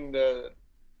coming, the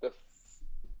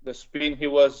spin he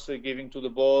was giving to the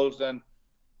balls, and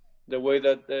the way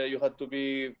that you had to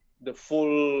be the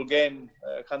full game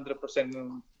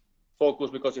 100%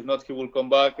 focus, because if not, he will come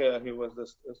back. He was the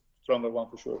stronger one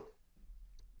for sure.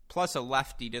 Plus a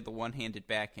lefty to the one-handed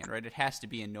backhand, right? It has to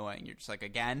be annoying. You're just like,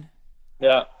 again?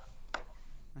 Yeah.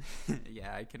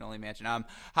 Yeah, I can only imagine. How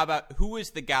about, who was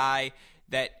the guy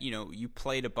that, you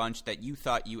played a bunch that you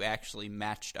thought you actually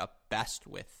matched up best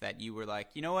with, that you were like,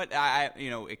 you know what,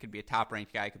 it could be a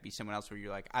top-ranked guy, it could be someone else where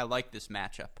you're like, I like this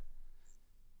matchup?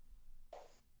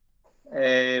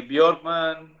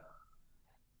 Bjorkman,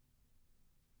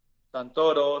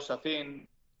 Santoro, Safin.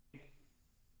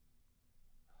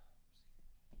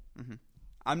 Mm-hmm.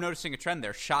 I'm noticing a trend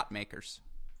there, shot makers.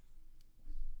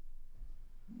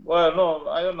 Well, no,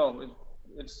 I don't know.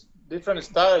 It's different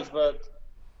styles, but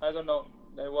I don't know.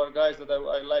 They were guys that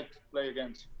I like to play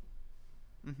against.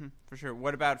 Mm-hmm, for sure.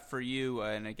 What about for you,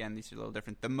 and again, these are a little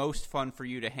different, the most fun for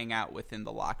you to hang out with in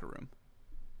the locker room?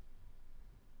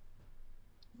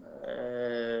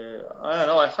 I don't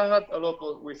know. I hung out a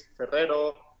lot with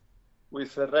Ferrero,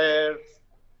 with Ferrer,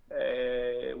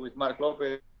 with Mark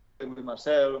Lopez, with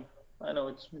Marcel. I know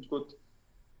it's good.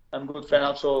 I'm good fan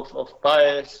also of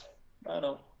Paez. I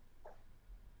know.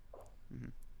 Mm-hmm.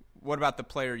 What about the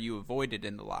player you avoided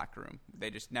in the locker room? They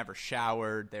just never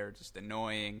showered. They're just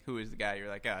annoying. Who is the guy you're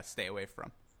like, stay away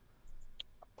from?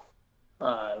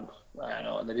 I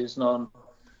know there is none.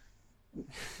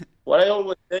 What I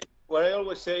always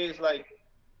say is like,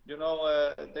 there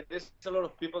is a lot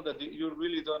of people that you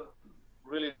really don't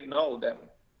really know them,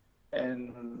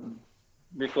 and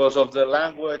because of the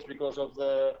language, because of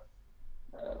the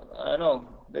I don't know,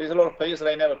 there is a lot of players that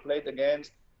I never played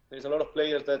against. There's a lot of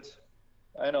players that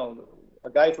I know. A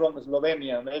guy from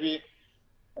Slovenia, maybe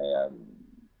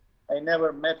I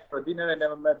never met for dinner, I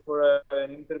never met for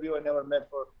an interview, and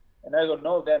I don't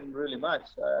know them really much.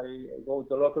 I go to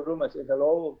the locker room, I say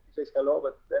hello, he says hello,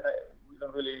 but then we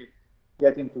don't really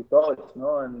get into touch,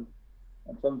 and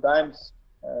sometimes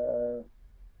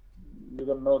you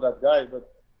don't know that guy, but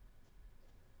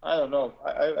I don't know.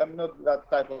 I'm not that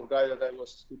type of guy that I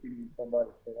was speaking somebody,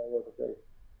 so I was okay.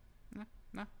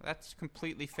 No, that's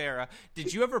completely fair.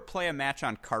 Did you ever play a match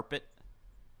on carpet?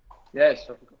 Yes,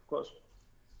 of course.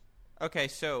 Okay,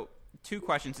 so 2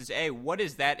 questions is A, what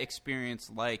is that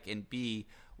experience like? And B,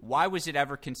 why was it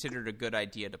ever considered a good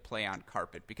idea to play on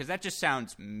carpet? Because that just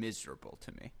sounds miserable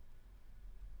to me.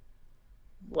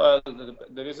 Well,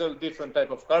 there is a different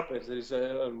type of carpets. There is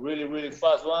a really, really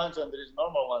fast ones, and there is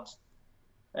normal ones.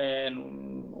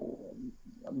 And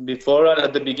before,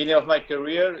 at the beginning of my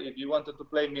career, if you wanted to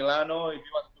play Milano, if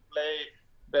you wanted to play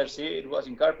Bercy, it was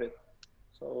in carpet.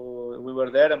 So we were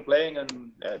there and playing,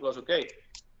 and it was okay.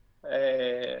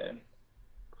 I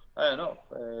don't know.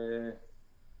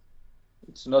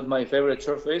 It's not my favorite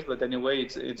surface, but anyway,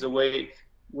 it's a way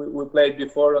we played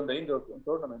before on the indoor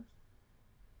tournament.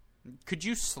 Could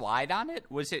you slide on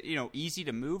it? Was it easy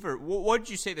to move, or what would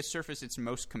you say the surface it's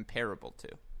most comparable to?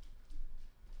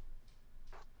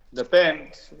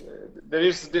 Depends. There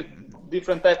is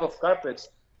different type of carpets.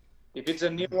 If it's a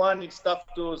new one, it's tough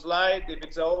to slide. If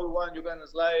it's an old one, you can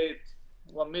slide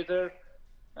 1 meter.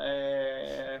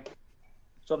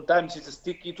 Sometimes it's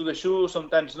sticky to the shoe,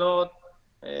 sometimes not.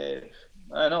 I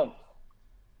don't know.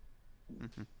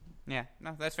 Mm-hmm. Yeah,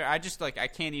 no, that's fair. I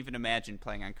can't even imagine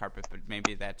playing on carpet, but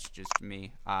maybe that's just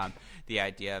me, the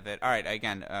idea of it. All right,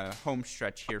 again, home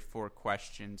stretch here, 4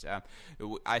 questions.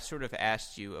 I sort of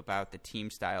asked you about the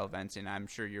team-style events, and I'm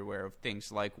sure you're aware of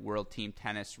things like World Team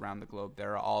Tennis around the globe.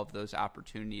 There are all of those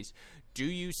opportunities. Do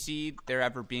you see there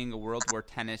ever being a world where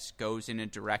tennis goes in a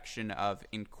direction of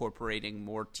incorporating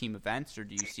more team events, or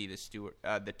do you see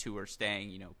the tour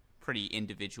staying, pretty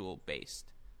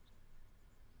individual-based?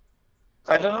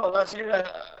 I don't know. Last year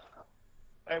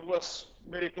I was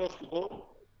very close to go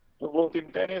to World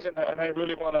Team Tennis, and I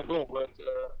really want to go. But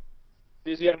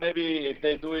this year, maybe if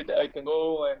they do it, I can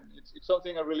go, and it's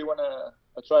something I really want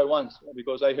to try once,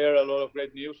 because I hear a lot of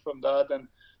great news from that, and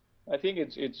I think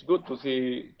it's good to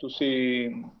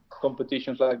see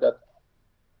competitions like that.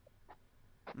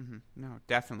 Mm-hmm. No,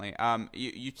 definitely.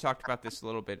 You talked about this a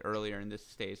little bit earlier in this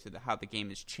stage, how the game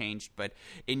has changed. But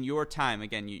in your time,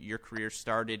 again, your career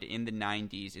started in the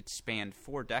 90s. It spanned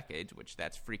 4 decades, which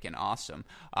that's freaking awesome.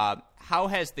 How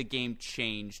has the game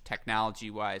changed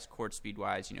technology-wise, court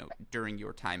speed-wise, during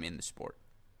your time in the sport?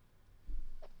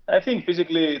 I think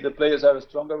physically the players are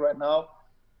stronger right now.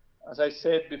 As I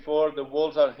said before, the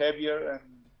walls are heavier, and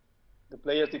the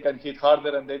players, they can hit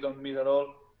harder and they don't miss at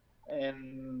all.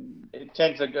 And it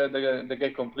changed the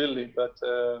game completely. But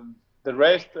the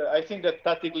rest, I think that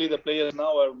tactically the players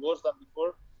now are worse than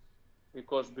before,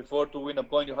 because before, to win a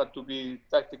point, you had to be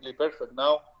tactically perfect.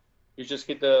 Now you just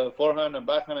hit the forehand and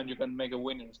backhand and you can make a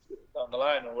winner down the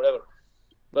line or whatever.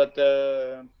 But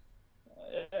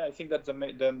I think that's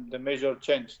the major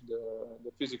change,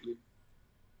 the physically.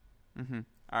 Mm-hmm.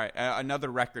 All right, another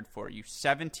record for you: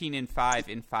 17-5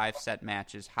 in 5-set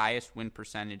matches, highest win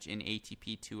percentage in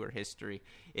ATP Tour history.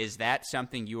 Is that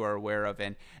something you are aware of?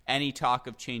 And any talk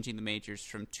of changing the majors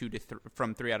from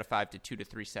 3 out of 5 to 2 to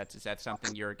 3 sets, is that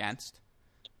something you're against?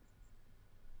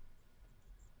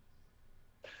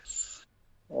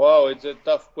 Wow, it's a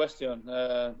tough question.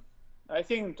 I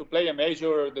think to play a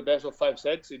major, the best of 5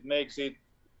 sets, it makes it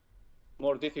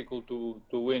more difficult to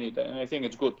win it, and I think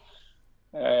it's good.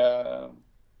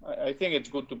 I think it's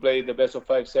good to play the best of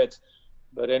 5 sets,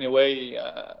 but anyway,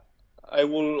 I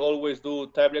will always do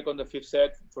tiebreak on the 5th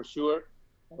set for sure.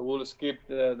 I will skip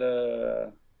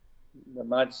the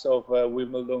match of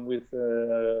Wimbledon with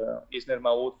Isner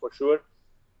Mahmoud for sure,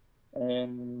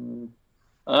 and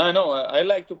I know I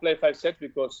like to play 5 sets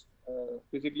because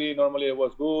physically normally I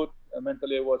was good,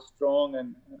 mentally I was strong,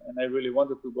 and I really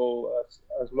wanted to go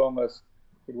as long as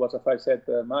it was a 5-set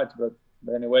match. But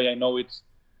anyway, I know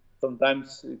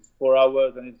sometimes it's 4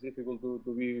 hours and it's difficult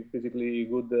to be physically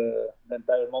good the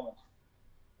entire moment.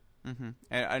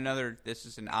 Mm-hmm. This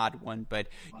is an odd one, but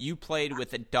you played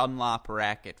with a Dunlop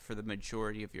racket for the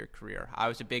majority of your career. I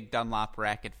was a big Dunlop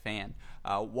racket fan.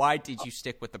 Why did you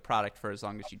stick with the product for as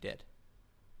long as you did?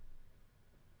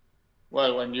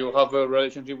 Well, when you have a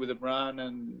relationship with the brand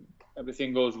and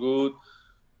everything goes good,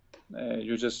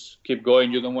 you just keep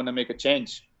going. You don't want to make a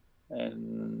change.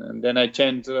 And then I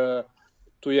changed 2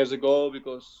 years ago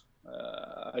because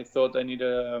I thought I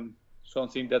needed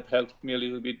something that helped me a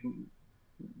little bit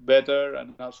better.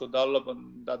 And also Dunlop, at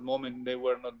that moment, they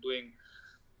were not doing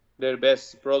their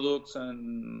best products,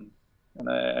 and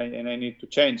I need to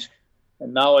change.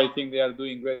 And now I think they are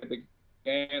doing great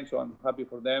again, so I'm happy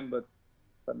for them. But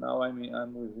now I'm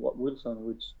with Wilson,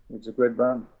 which is a great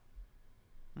brand.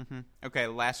 Mm-hmm. Okay,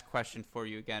 last question for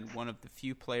you again. One of the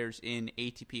few players in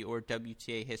ATP or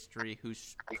WTA history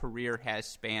whose career has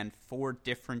spanned 4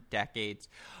 different decades.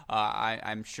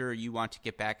 I'm sure you want to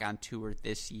get back on tour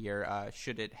this year,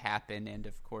 should it happen, and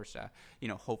of course,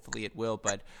 hopefully it will.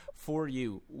 But for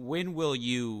you, when will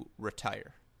you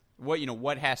retire?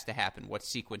 What has to happen? What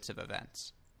sequence of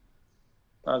events?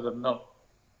 I don't know.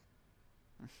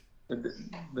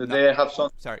 The day I have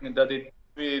something that it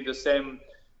be the same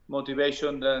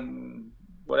motivation than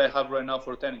what I have right now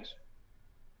for tennis.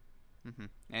 Mm-hmm.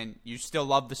 And you still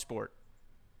love the sport?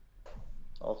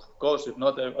 Of course, if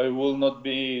not, I will not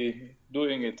be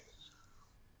doing it.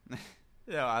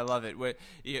 No, I love it.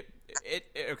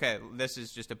 Okay, this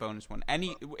is just a bonus one.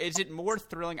 Is it more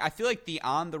thrilling? I feel like the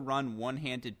on-the-run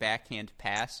one-handed backhand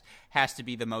pass has to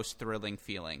be the most thrilling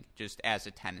feeling, just as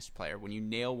a tennis player. When you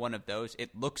nail one of those,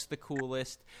 it looks the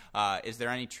coolest. Is there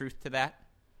any truth to that?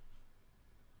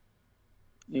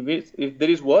 If there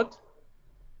is what?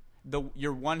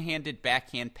 Your one-handed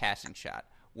backhand passing shot,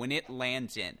 when it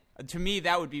lands in, to me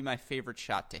that would be my favorite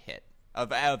shot to hit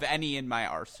of any in my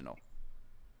arsenal.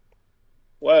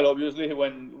 Well, obviously,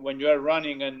 when you are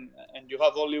running and you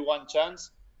have only one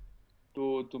chance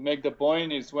to make the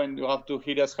point, is when you have to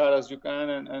hit as hard as you can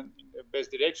and in the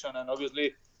best direction. And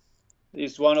obviously,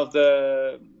 it's one of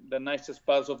the nicest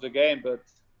parts of the game. But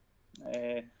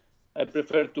I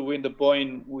prefer to win the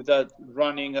point without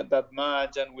running at that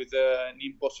much and with an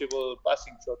impossible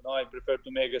passing shot. No, I prefer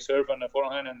to make a serve and a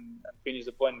forehand and finish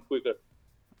the point quicker.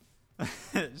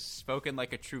 Spoken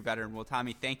like a true veteran. Well,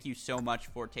 Tommy, thank you so much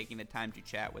for taking the time to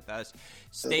chat with us.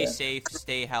 Stay safe,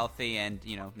 stay healthy, and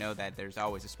know that there's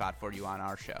always a spot for you on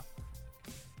our show.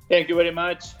 Thank you very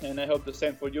much, and I hope the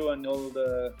same for you and all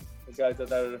the guys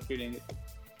that are feeling it.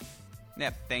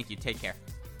 Yep, thank you. Take care.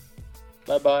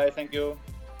 Bye-bye. Thank you.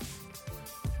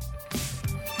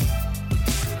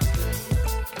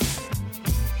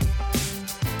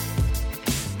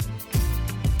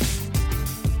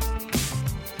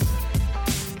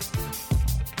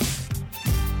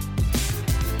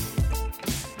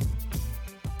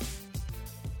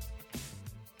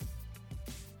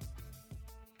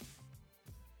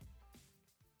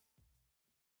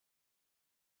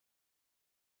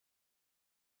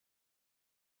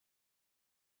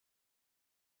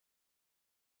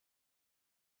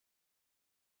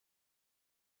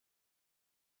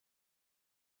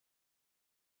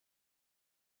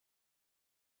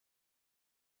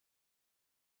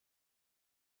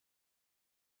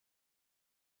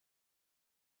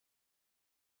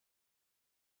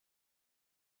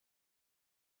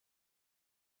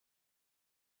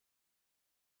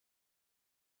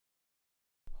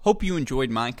 Hope you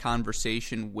enjoyed my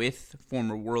conversation with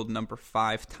former world number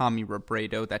 5, Tommy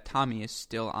Robredo. That Tommy is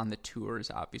still on the tour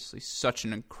is obviously such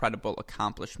an incredible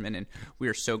accomplishment, and we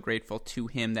are so grateful to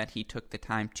him that he took the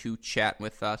time to chat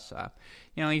with us.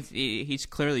 He's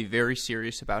clearly very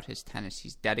serious about his tennis.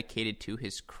 He's dedicated to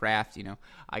his craft.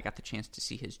 I got the chance to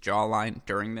see his jawline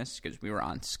during this because we were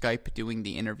on Skype doing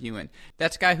the interview, and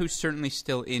that's a guy who's certainly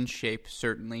still in shape,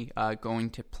 certainly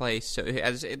going to play so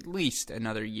as at least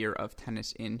another year of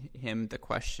tennis in him. The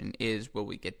question is, will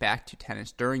we get back to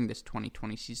tennis during this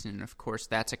 2020 season? And of course,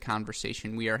 that's a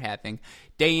conversation we are having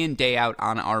day in, day out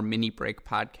on our Mini Break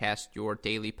podcast, your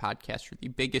daily podcast for the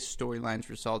biggest storylines,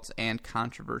 results, and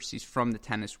controversies from the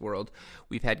tennis world.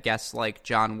 We've had guests like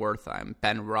John Wertheim,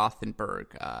 Ben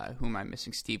Rothenberg, who am I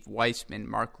missing? Steve Weissman,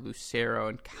 Mark Lucero,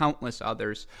 and countless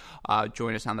others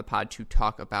join us on the pod to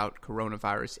talk about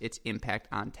coronavirus, its impact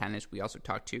on tennis. We also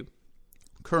talked to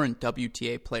current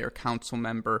WTA Player Council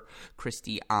member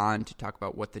Christy Ahn to talk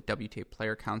about what the WTA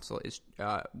Player Council is,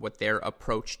 what their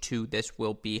approach to this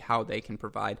will be, how they can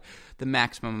provide the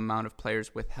maximum amount of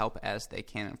players with help as they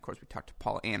can. And of course, we talked to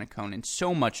Paul Annacone and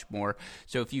so much more.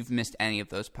 So if you've missed any of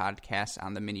those podcasts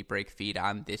on the Mini Break feed,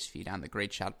 on this feed, on the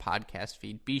Great Shot podcast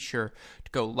feed, be sure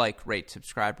to go like, rate,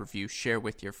 subscribe, review, share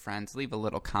with your friends, leave a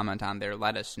little comment on there.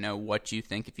 Let us know what you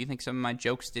think. If you think some of my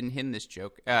jokes didn't hit in this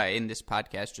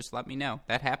podcast, just let me know.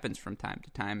 That happens from time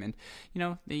to time, and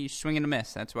you swing and a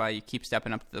miss. That's why you keep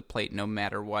stepping up to the plate no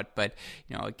matter what. But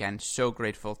again, so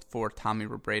grateful for Tommy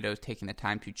Robredo taking the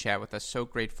time to chat with us. So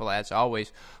grateful as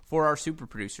always for our super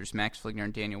producers Max Fligner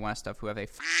and Daniel Westoff, who have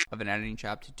of an editing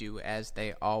job to do as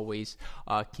they always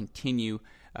continue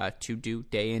to do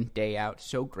day in, day out.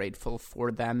 So grateful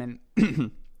for them,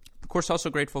 and of course, also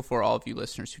grateful for all of you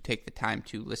listeners who take the time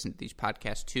to listen to these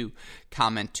podcasts, to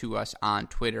comment to us on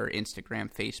Twitter,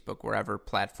 Instagram, Facebook, wherever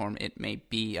platform it may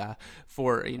be,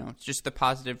 for just the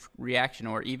positive reaction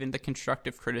or even the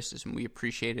constructive criticism. We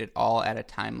appreciate it all at a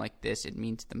time like this. It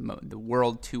means the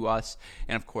world to us.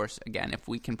 And of course, again, if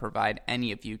we can provide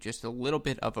any of you just a little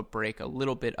bit of a break, a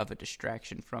little bit of a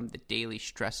distraction from the daily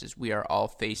stresses we are all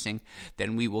facing,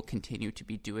 then we will continue to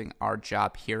be doing our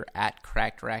job here at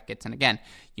Cracked Racquets. And again,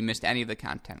 you missed any of the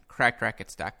content,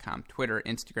 crackedrackets.com, Twitter,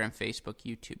 Instagram, Facebook,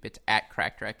 YouTube. It's at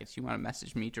Cracked Racquets. You want to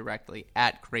message me directly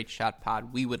at Great Shot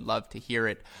Pod. We would love to hear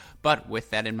it. But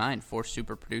with that in mind, for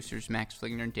super producers Max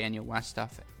Fligner and Daniel Westoff,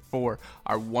 for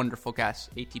our wonderful guests,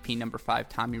 ATP number 5,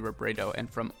 Tommy Robredo, and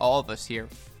from all of us here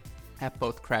at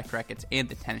both Cracked Racquets and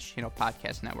the Tennis Channel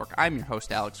Podcast Network, I'm your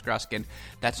host, Alex Gruskin.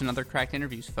 That's another Cracked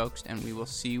Interviews, folks, and we will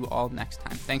see you all next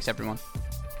time. Thanks, everyone.